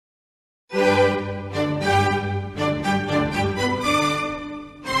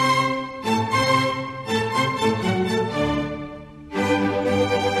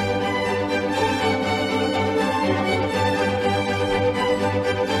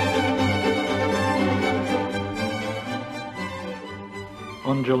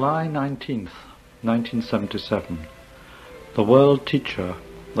On July 19th, 1977, the world teacher,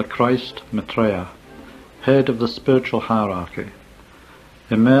 the Christ Maitreya, head of the spiritual hierarchy,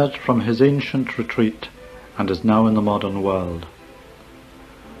 emerged from his ancient retreat and is now in the modern world.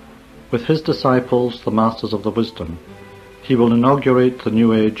 With his disciples, the masters of the wisdom, he will inaugurate the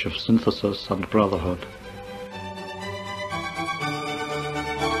new age of synthesis and brotherhood.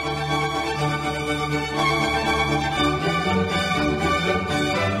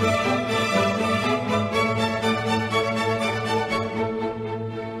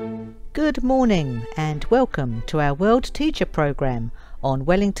 Good morning and welcome to our World Teacher programme on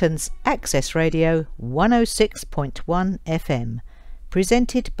Wellington's Access Radio 106.1 FM,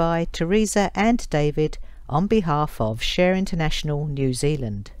 presented by Teresa and David on behalf of Share International New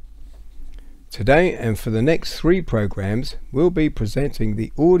Zealand. Today and for the next 3 programmes we'll be presenting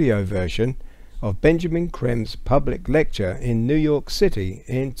the audio version of Benjamin Creme's public lecture in New York City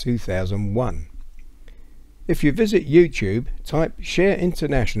in 2001. If you visit YouTube, type Share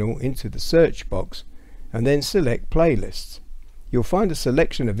International into the search box and then select Playlists. You'll find a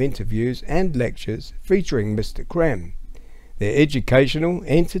selection of interviews and lectures featuring Mr. Creme. They're educational,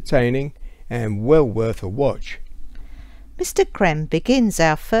 entertaining and well worth a watch. Mr. Creme begins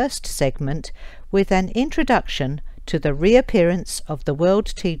our first segment with an introduction to the reappearance of the World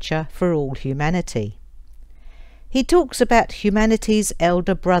Teacher for all humanity. He talks about humanity's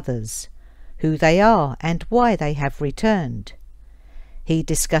elder brothers, who they are and why they have returned. He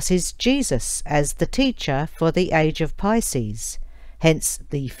discusses Jesus as the teacher for the Age of Pisces, hence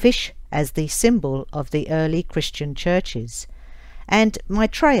the fish as the symbol of the early Christian churches, and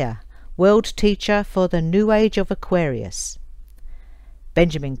Maitreya, world teacher for the new Age of Aquarius.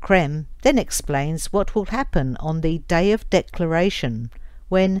 Benjamin Creme then explains what will happen on the Day of Declaration,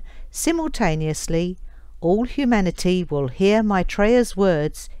 when, simultaneously, all humanity will hear Maitreya's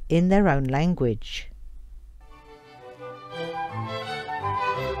words in their own language.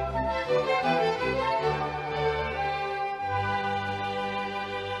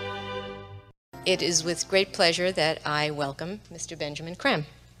 It is with great pleasure that I welcome Mr. Benjamin Creme.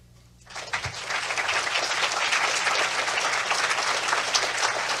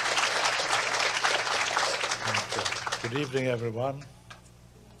 Good evening, everyone.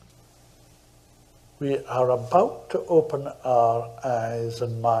 We are about to open our eyes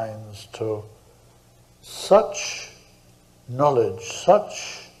and minds to such knowledge,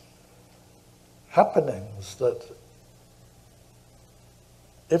 such happenings that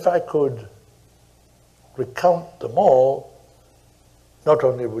if I could recount them all, not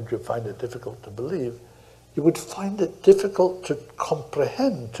only would you find it difficult to believe, you would find it difficult to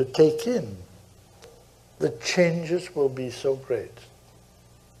comprehend, to take in. The changes will be so great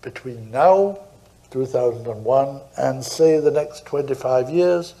between now, 2001, and say the next 25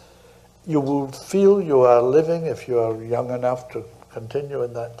 years. You will feel you are living, if you are young enough to continue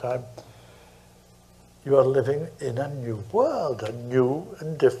in that time, you are living in a new world, a new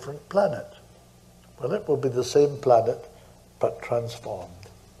and different planet. Well, it will be the same planet, but transformed.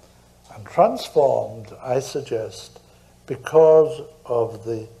 And transformed, I suggest, because of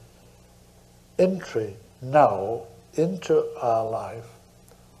the entry now into our life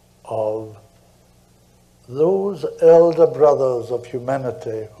of those elder brothers of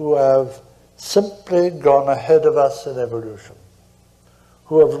humanity who have simply gone ahead of us in evolution,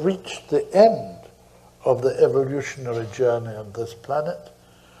 who have reached the end of the evolutionary journey on this planet,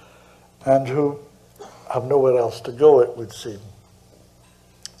 and who have nowhere else to go, it would seem.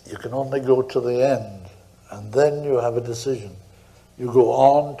 You can only go to the end, and then you have a decision. You go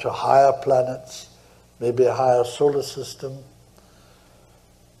on to higher planets, maybe a higher solar system.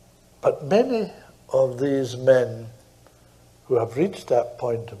 But many of these men who have reached that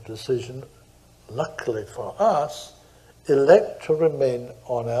point of decision, luckily for us, elect to remain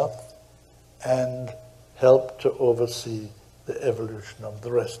on Earth and help to oversee the evolution of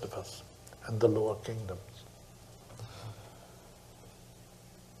the rest of us and the lower kingdoms.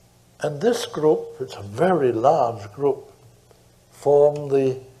 And this group, it's a very large group, form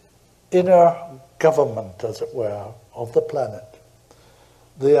the inner government, as it were, of the planet.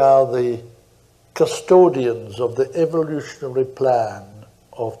 They are the custodians of the evolutionary plan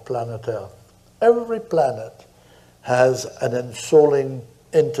of planet Earth. Every planet has an ensouling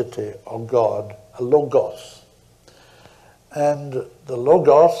entity or God, a logos. And the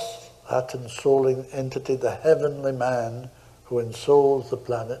logos, that ensouling entity, the heavenly man who ensouls the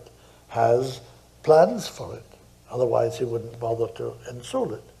planet, has plans for it. Otherwise he wouldn't bother to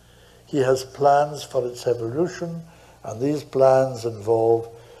ensoul it. He has plans for its evolution, and these plans involve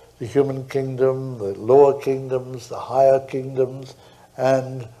the human kingdom, the lower kingdoms, the higher kingdoms,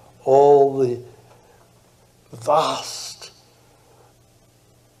 and all the vast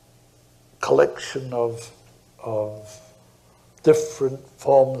collection of different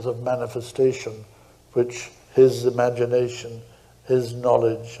forms of manifestation which his imagination, his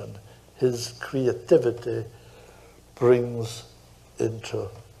knowledge, and his creativity brings into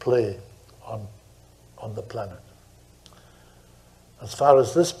play on the planet. As far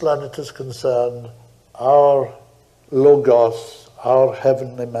as this planet is concerned, our Logos, our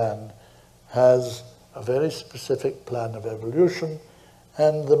heavenly man, has a very specific plan of evolution,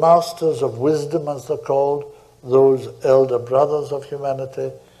 and the masters of wisdom, as they're called, those elder brothers of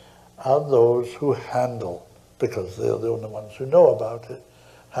humanity, are those who handle, because they're the only ones who know about it,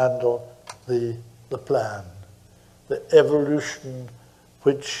 handle the plan, the evolution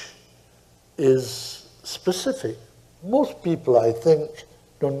which is specific. Most people, I think,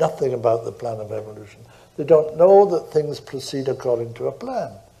 know nothing about the plan of evolution. They don't know that things proceed according to a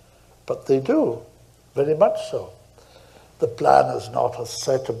plan, but they do, very much so. The plan is not a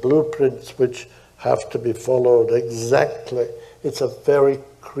set of blueprints which have to be followed exactly. It's a very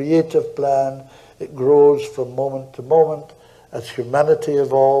creative plan. It grows from moment to moment. As humanity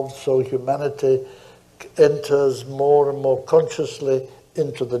evolves, so humanity enters more and more consciously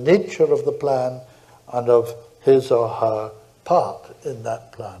into the nature of the plan and of his or her part in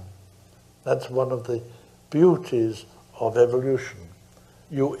that plan. That's one of the beauties of evolution.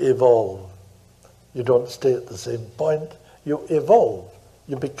 You evolve. You don't stay at the same point. You evolve.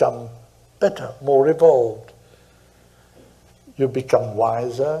 You become better, more evolved. You become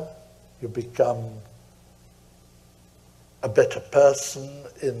wiser. You become a better person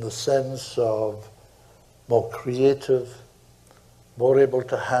in the sense of more creative, more able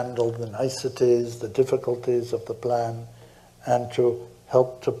to handle the niceties, the difficulties of the plan, and to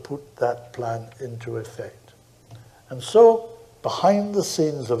help to put that plan into effect. And so, behind the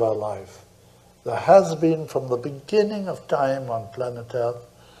scenes of our life, there has been, from the beginning of time on planet Earth,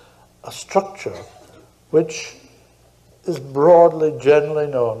 a structure which is broadly, generally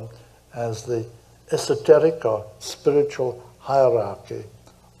known as the esoteric or spiritual hierarchy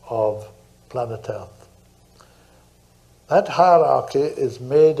of planet Earth. That hierarchy is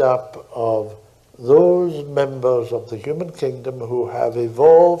made up of those members of the human kingdom who have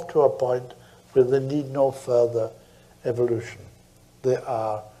evolved to a point where they need no further evolution. They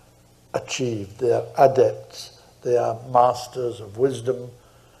are achieved, they are adepts, they are masters of wisdom,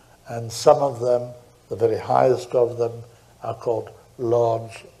 and some of them, the very highest of them, are called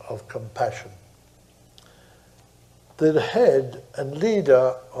lords of compassion. The head and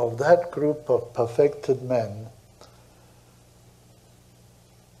leader of that group of perfected men,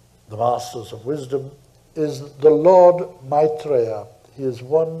 the masters of wisdom, is the Lord Maitreya. He is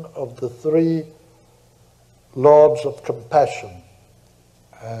one of the three lords of compassion,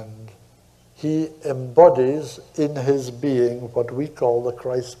 and he embodies in his being what we call the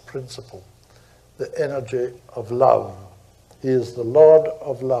Christ principle, the energy of love. He is the Lord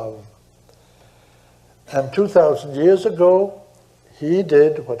of love. And 2,000 years ago, he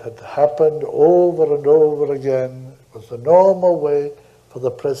did what had happened over and over again. It was the normal way for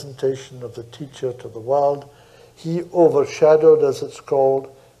the presentation of the teacher to the world. He overshadowed, as it's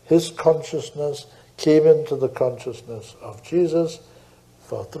called, his consciousness came into the consciousness of Jesus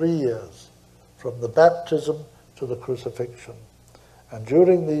for 3 years, from the baptism to the crucifixion. And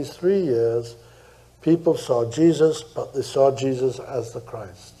during these 3 years, people saw Jesus, but they saw Jesus as the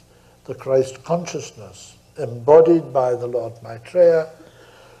Christ consciousness, embodied by the Lord Maitreya,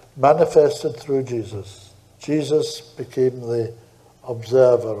 manifested through Jesus. Jesus became the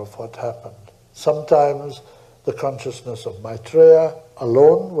observer of what happened. Sometimes the consciousness of Maitreya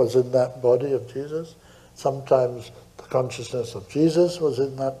alone was in that body of Jesus. Sometimes the consciousness of Jesus was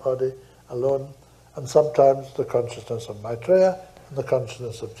in that body alone. And sometimes the consciousness of Maitreya and the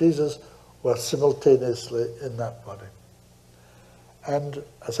consciousness of Jesus were simultaneously in that body. And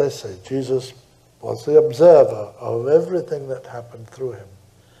as I say, Jesus was the observer of everything that happened through him.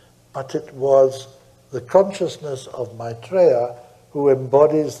 But it was the consciousness of Maitreya who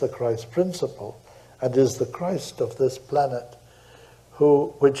embodies the Christ principle and is the Christ of this planet,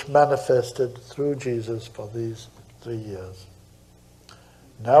 which manifested through Jesus for these 3 years.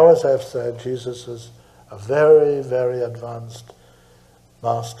 Now, as I've said, Jesus is a very, very advanced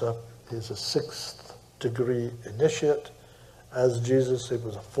master. He's a 6th degree initiate. As Jesus, he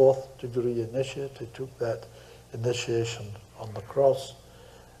was a 4th degree initiate. He took that initiation on the cross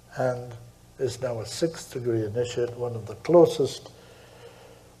and is now a 6th degree initiate, one of the closest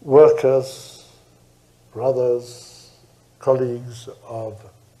workers, brothers, colleagues of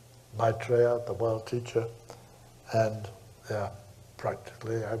Maitreya, the world teacher, and they are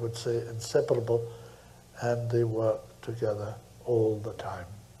practically, I would say, inseparable, and they work together all the time.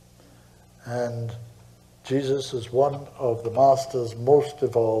 And Jesus is one of the masters most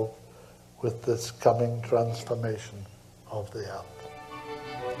evolved with this coming transformation of the earth.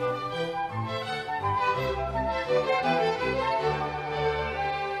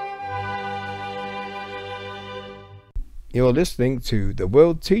 You're listening to the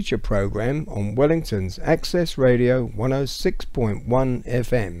World Teacher Program on Wellington's Access Radio 106.1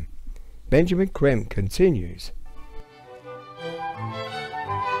 FM. Benjamin Creme continues.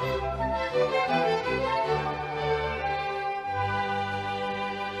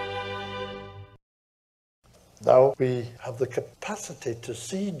 Now we have the capacity to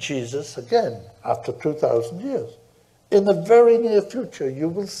see Jesus again after 2,000 years. In the very near future, you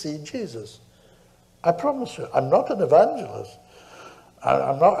will see Jesus. I promise you, I'm not an evangelist.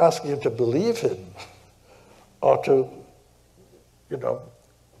 I'm not asking you to believe him or to,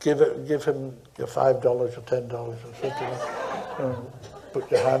 give him your $5 or $10 or $50.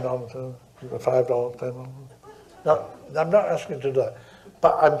 Put your hand on it, $5, $10. No, I'm not asking you to do that.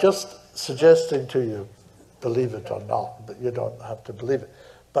 But I'm just suggesting to you, believe it or not, but you don't have to believe it.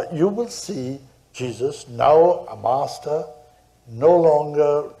 But you will see Jesus, now a master, no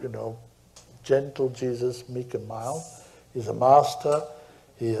longer, gentle Jesus, meek and mild. He's a master.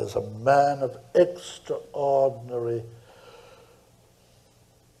 He is a man of extraordinary,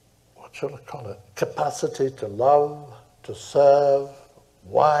 what shall I call it, capacity to love, to serve,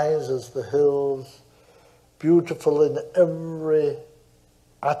 wise as the hills, beautiful in every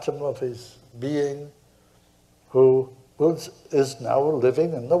atom of his being, who is now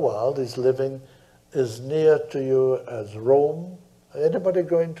living in the world. He's living as near to you as Rome. Anybody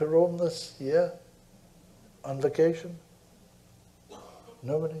going to Rome this year on vacation?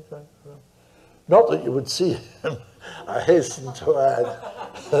 Nobody going to Rome? Not that you would see him, I hasten to add.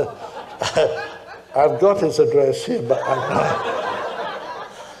 I've got his address here, but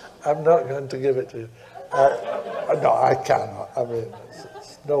I'm not going to give it to you. No, I cannot. I mean,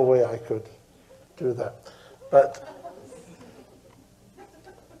 there's no way I could do that. But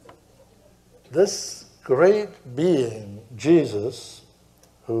this great being, Jesus,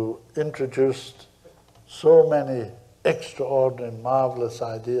 who introduced so many extraordinary, marvelous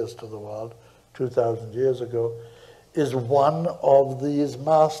ideas to the world 2,000 years ago, is one of these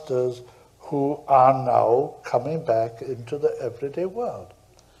masters who are now coming back into the everyday world.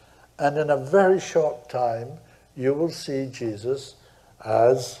 And in a very short time, you will see Jesus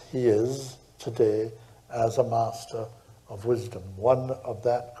as he is today, as a master of wisdom, one of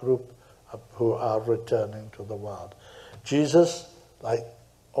that group who are returning to the world. Jesus, like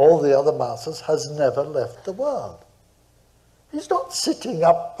all the other masters, has never left the world. He's not sitting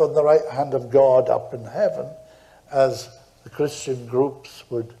up on the right hand of God up in heaven, as the Christian groups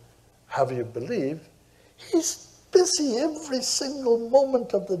would have you believe. He's busy every single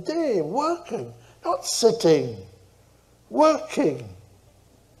moment of the day, working, not sitting, working,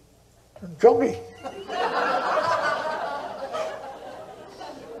 jogging.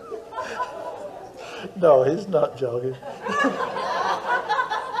 No, he's not jogging.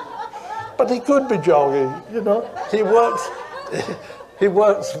 But he could be jogging, He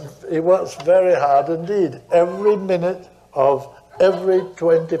works very hard indeed, every minute of every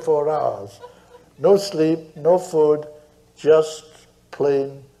 24 hours. No sleep, no food, just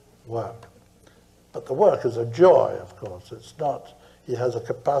plain work. But the work is a joy, of course. It's not, he has a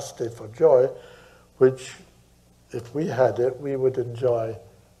capacity for joy, which, if we had it, we would enjoy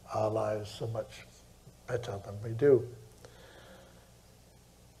our lives so much better than we do.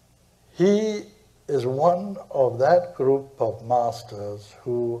 He is one of that group of masters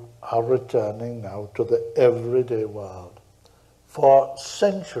who are returning now to the everyday world. For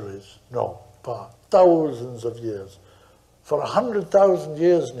centuries, no, for thousands of years, for 100,000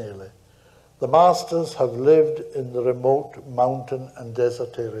 years nearly, the masters have lived in the remote mountain and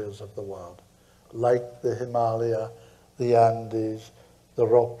desert areas of the world, like the Himalaya, the Andes, the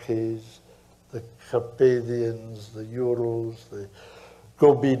Rockies, the Carpathians, the Urals, the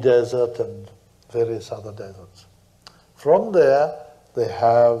Gobi Desert, and various other deserts. From there, they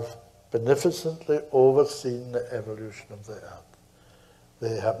have beneficently overseen the evolution of the earth.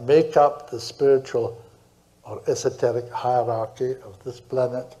 They make up the spiritual or esoteric hierarchy of this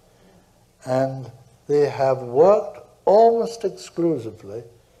planet, and they have worked almost exclusively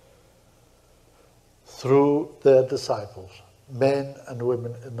through their disciples, men and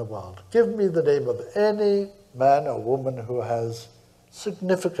women in the world. Give me the name of any man or woman who has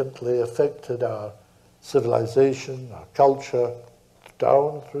significantly affected our civilization, our culture,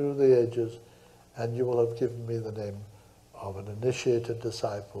 down through the ages, and you will have given me the name of an initiated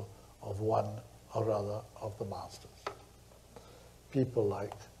disciple of one or other of the masters. People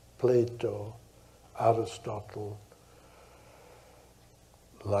like Plato, Aristotle,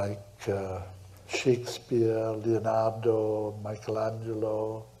 like Shakespeare, Leonardo,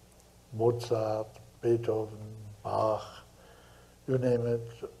 Michelangelo, Mozart, Beethoven, Bach, you name it,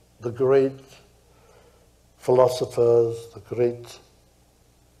 the great philosophers, the great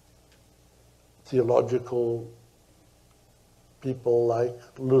theological people like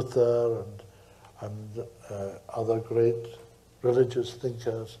Luther and other great religious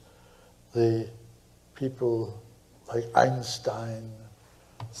thinkers, the people like Einstein,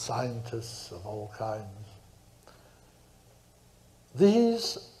 scientists of all kinds.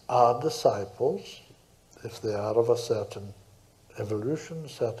 These are disciples, if they are of a certain evolution,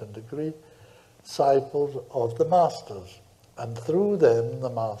 certain degree, disciples of the masters. And through them, the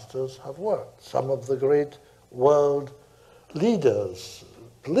masters have worked. Some of the great world leaders,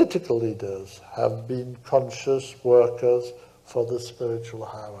 political leaders, have been conscious workers for the spiritual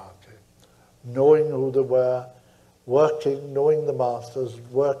hierarchy, knowing who they were, working, knowing the masters,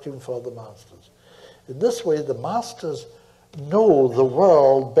 working for the masters. In this way, the masters know the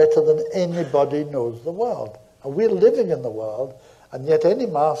world better than anybody knows the world. And we're living in the world, and yet any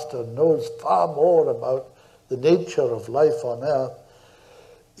master knows far more about the nature of life on earth,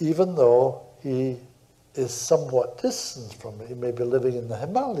 even though he is somewhat distant from it. He may be living in the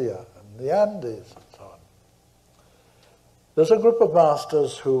Himalaya and the Andes and so on. There's a group of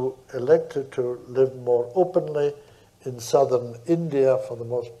masters who elected to live more openly in southern India for the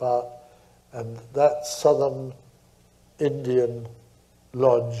most part, and that southern Indian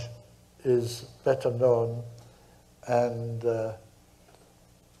lodge is better known, and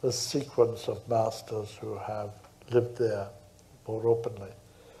the sequence of masters who have lived there more openly.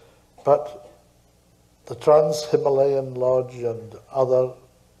 But the Trans-Himalayan Lodge and other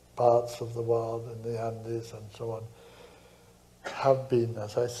parts of the world in the Andes and so on have been,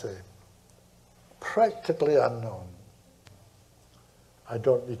 as I say, practically unknown. I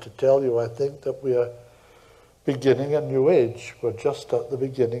don't need to tell you, I think that we are beginning a new age. We're just at the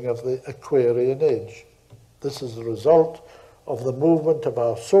beginning of the Aquarian age. This is the result of the movement of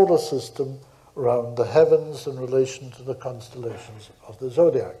our solar system around the heavens in relation to the constellations of the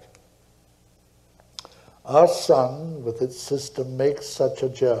zodiac. Our sun, with its system, makes such a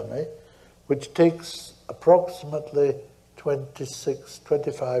journey, which takes approximately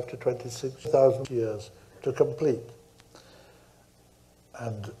 25 to 26,000 years to complete.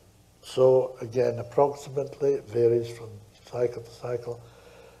 And so, again, approximately, it varies from cycle to cycle,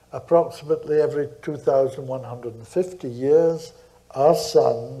 approximately every 2,150 years, our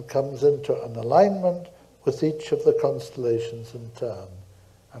sun comes into an alignment with each of the constellations in turn.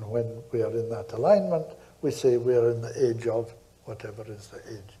 And when we are in that alignment, we say we are in the age of whatever is the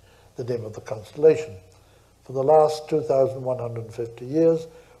age, the name of the constellation. For the last 2,150 years,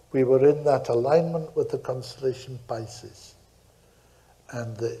 we were in that alignment with the constellation Pisces.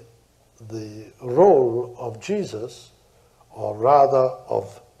 And the role of Jesus, or rather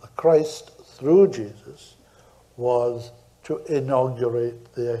of the Christ through Jesus, was to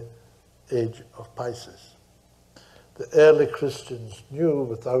inaugurate the age of Pisces. The early Christians knew,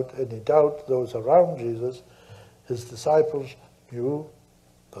 without any doubt, those around Jesus, his disciples knew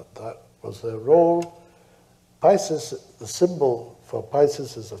that that was their role. Pisces, the symbol for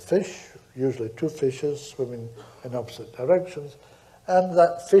Pisces is a fish, usually two fishes swimming in opposite directions, and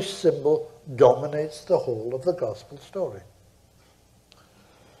that fish symbol dominates the whole of the gospel story.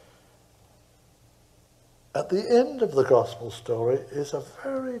 At the end of the gospel story is a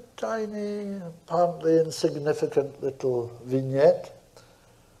very tiny, apparently insignificant little vignette,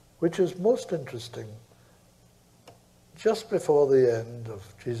 which is most interesting. Just before the end of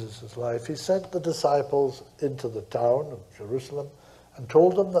Jesus' life, he sent the disciples into the town of Jerusalem and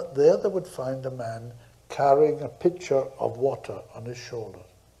told them that there they would find a man carrying a pitcher of water on his shoulder.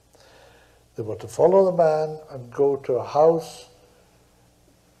 They were to follow the man and go to a house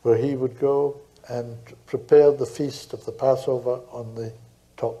where he would go and prepare the feast of the Passover on the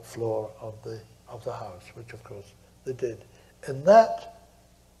top floor of the house, which of course they did. In that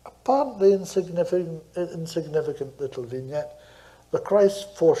apparently insignificant little vignette, the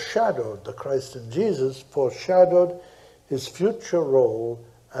Christ in Jesus foreshadowed his future role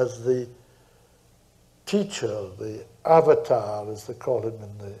as the teacher, the avatar, as they call him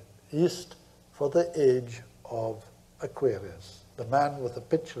in the East, for the age of Aquarius. The man with a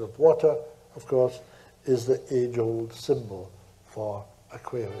pitcher of water, of course, is the age-old symbol for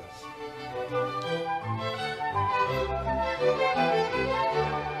Aquarius.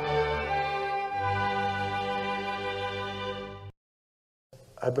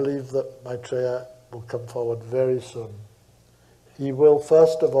 I believe that Maitreya will come forward very soon. He will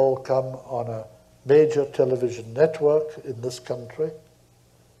first of all come on a major television network in this country,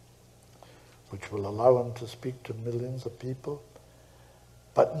 which will allow him to speak to millions of people,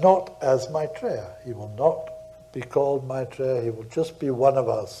 but not as Maitreya. He will not be called Maitreya. He will just be one of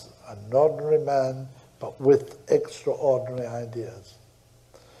us, an ordinary man, but with extraordinary ideas.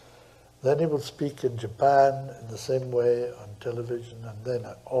 Then he will speak in Japan in the same way on television, and then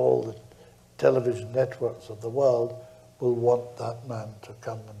all the television networks of the world will want that man to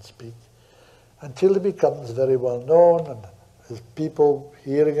come and speak until he becomes very well known, and his people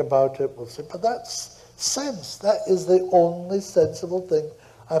hearing about it will say, but that's sense. That is the only sensible thing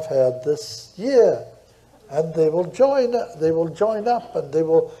I've heard this year. And they will join up, and they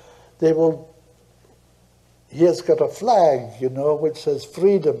will, he has got a flag, you know, which says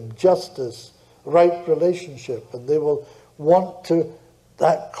freedom, justice, right relationship, and they will want to,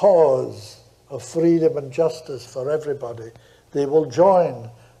 that cause of freedom and justice for everybody, they will join,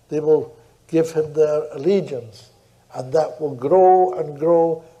 they will give him their allegiance, and that will grow and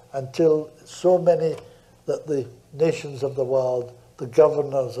grow until so many that the nations of the world, the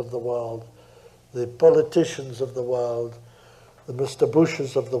governors of the world, the politicians of the world, the Mr.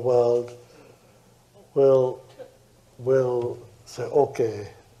 Bushes of the world will say, okay,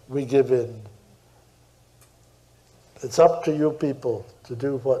 we give in. It's up to you people to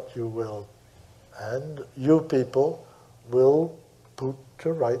do what you will, and you people will put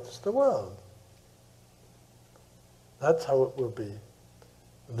to rights the world. That's how it will be.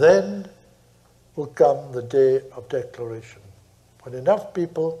 Then will come the day of declaration, when enough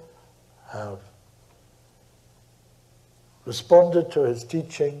people have responded to his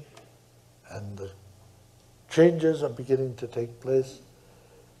teaching and the changes are beginning to take place.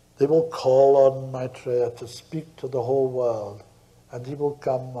 They will call on Maitreya to speak to the whole world, and he will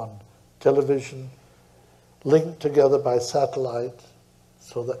come on television, linked together by satellite,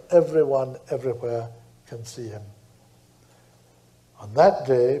 so that everyone, everywhere can see him. On that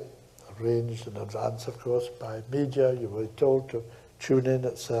day, arranged in advance, of course, by media, you will be told to tune in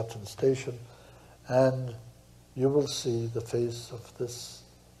at certain station, and you will see the face of this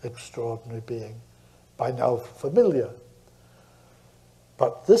extraordinary being, by now familiar.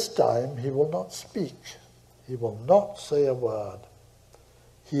 But this time he will not speak. He will not say a word.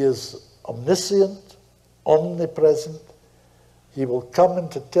 He is omniscient, omnipresent. He will come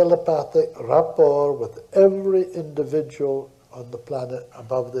into telepathic rapport with every individual on the planet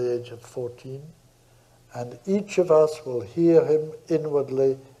above the age of 14, and each of us will hear him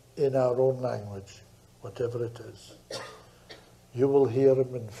inwardly in our own language, whatever it is. You will hear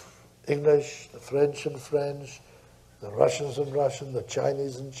him in English, the French in French, the Russians in Russian, the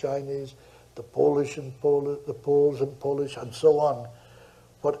Chinese in Chinese, the Polish in Polish, the Poles in Polish, and so on.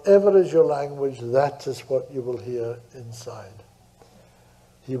 Whatever is your language, that is what you will hear inside.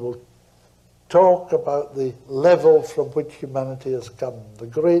 He will talk about the level from which humanity has come, the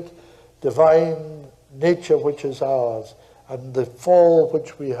great divine nature which is ours, and the fall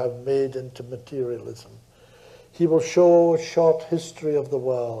which we have made into materialism. He will show a short history of the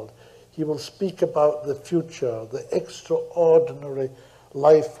world. He will speak about the future, the extraordinary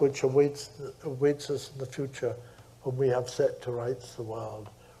life which awaits us in the future when we have set to rights the world,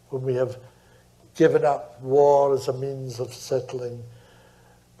 when we have given up war as a means of settling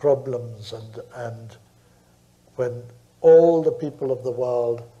problems, and when all the people of the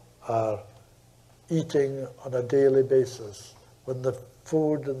world are eating on a daily basis, when the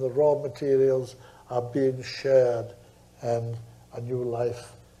food and the raw materials are being shared, and a new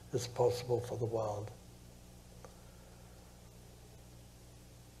life is possible for the world.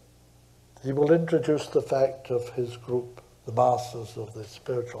 He will introduce the fact of his group, the masters of the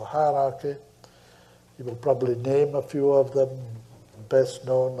spiritual hierarchy. He will probably name a few of them, best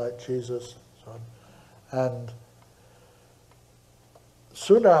known, like Jesus, so on. And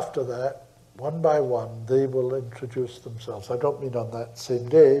soon after that, one by one, they will introduce themselves. I don't mean on that same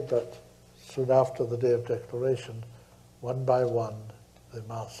day, but soon after the day of declaration, one by one, the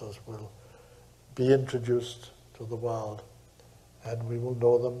masters will be introduced to the world, and we will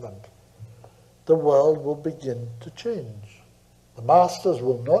know them, and the world will begin to change. The masters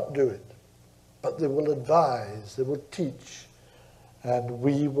will not do it, but they will advise, they will teach, and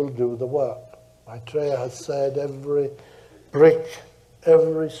we will do the work. Maitreya has said every brick,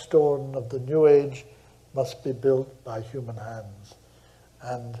 every stone of the New Age must be built by human hands,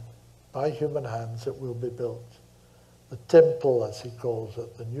 and by human hands it will be built. The temple, as he calls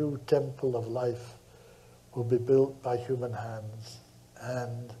it, the new temple of life, will be built by human hands,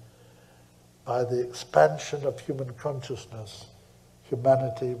 and by the expansion of human consciousness,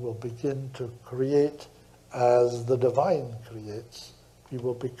 humanity will begin to create as the divine creates. We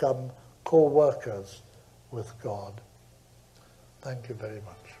will become co-workers with God. Thank you very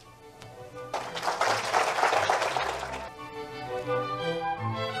much.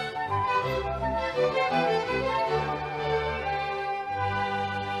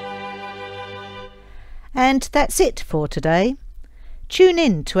 And that's it for today. Tune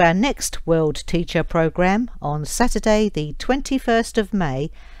in to our next World Teacher programme on Saturday the 21st of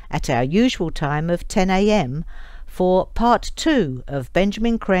May at our usual time of 10 a.m. for part 2 of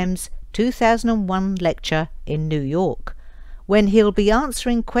Benjamin Creme's 2001 lecture in New York, when he'll be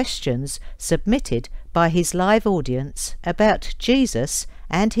answering questions submitted by his live audience about Jesus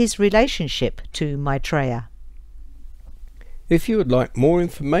and his relationship to Maitreya. If you would like more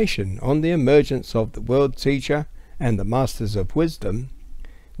information on the emergence of the World Teacher and the Masters of Wisdom,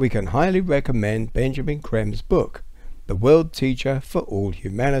 we can highly recommend Benjamin Creme's book, The World Teacher for All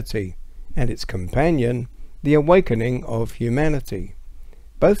Humanity, and its companion, The Awakening of Humanity.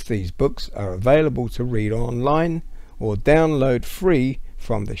 Both these books are available to read online or download free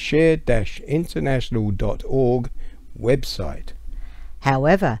from the share-international.org website.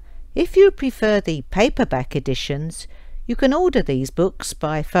 However, if you prefer the paperback editions, you can order these books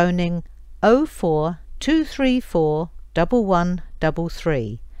by phoning 04234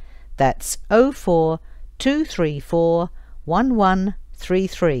 1133. That's 04234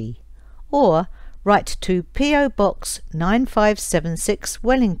 1133. Or write to P.O. Box 9576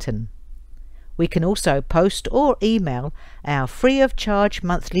 Wellington. We can also post or email our free-of-charge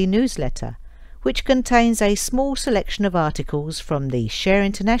monthly newsletter, which contains a small selection of articles from the Share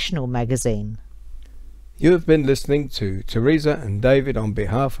International magazine. You have been listening to Teresa and David on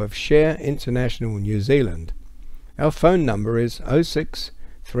behalf of Share International New Zealand. Our phone number is 06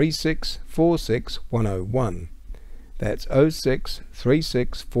 36 46 101. That's 06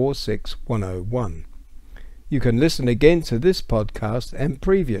 36 46 101. You can listen again to this podcast and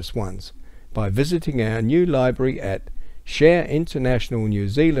previous ones by visiting our new library at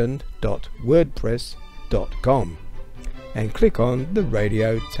shareinternationalnewzealand.wordpress.com and click on the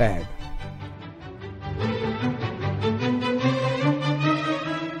radio tab.